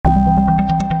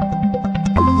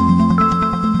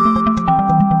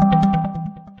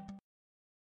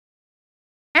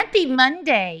Happy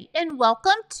Monday and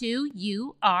welcome to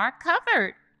You Are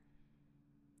Covered.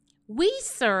 We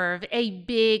serve a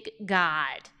big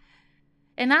God,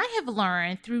 and I have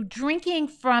learned through drinking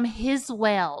from his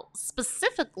well,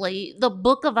 specifically the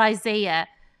book of Isaiah,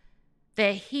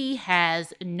 that he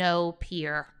has no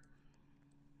peer.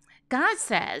 God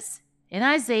says in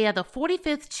Isaiah, the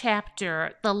 45th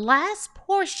chapter, the last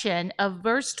portion of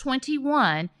verse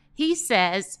 21, he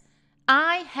says,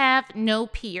 I have no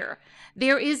peer.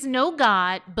 There is no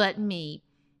God but me,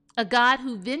 a God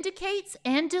who vindicates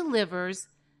and delivers.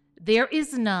 There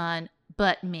is none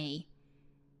but me.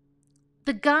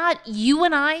 The God you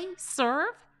and I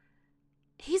serve,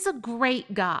 he's a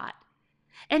great God.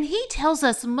 And he tells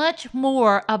us much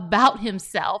more about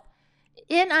himself.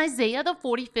 In Isaiah, the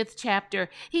 45th chapter,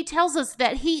 he tells us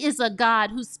that he is a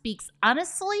God who speaks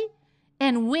honestly,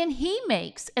 and when he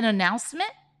makes an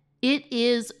announcement, it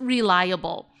is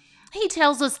reliable. He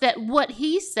tells us that what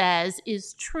he says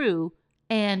is true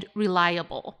and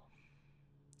reliable.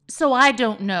 So I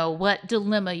don't know what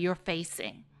dilemma you're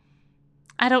facing.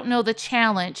 I don't know the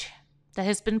challenge that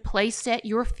has been placed at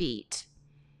your feet.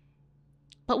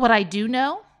 But what I do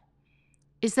know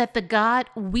is that the God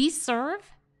we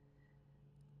serve,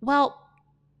 well,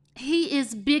 he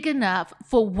is big enough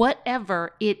for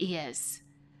whatever it is.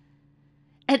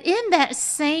 And in that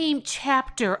same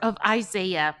chapter of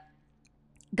Isaiah,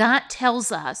 God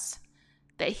tells us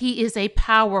that he is a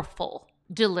powerful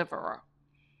deliverer.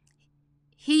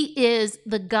 He is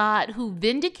the God who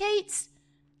vindicates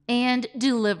and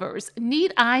delivers.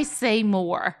 Need I say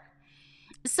more?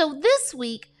 So this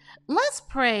week, let's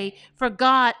pray for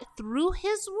God through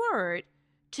his word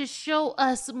to show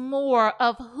us more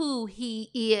of who he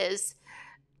is.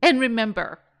 And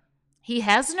remember, he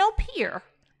has no peer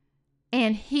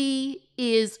and he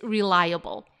is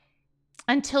reliable.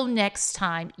 Until next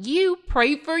time, you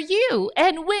pray for you.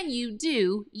 And when you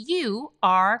do, you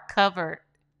are covered.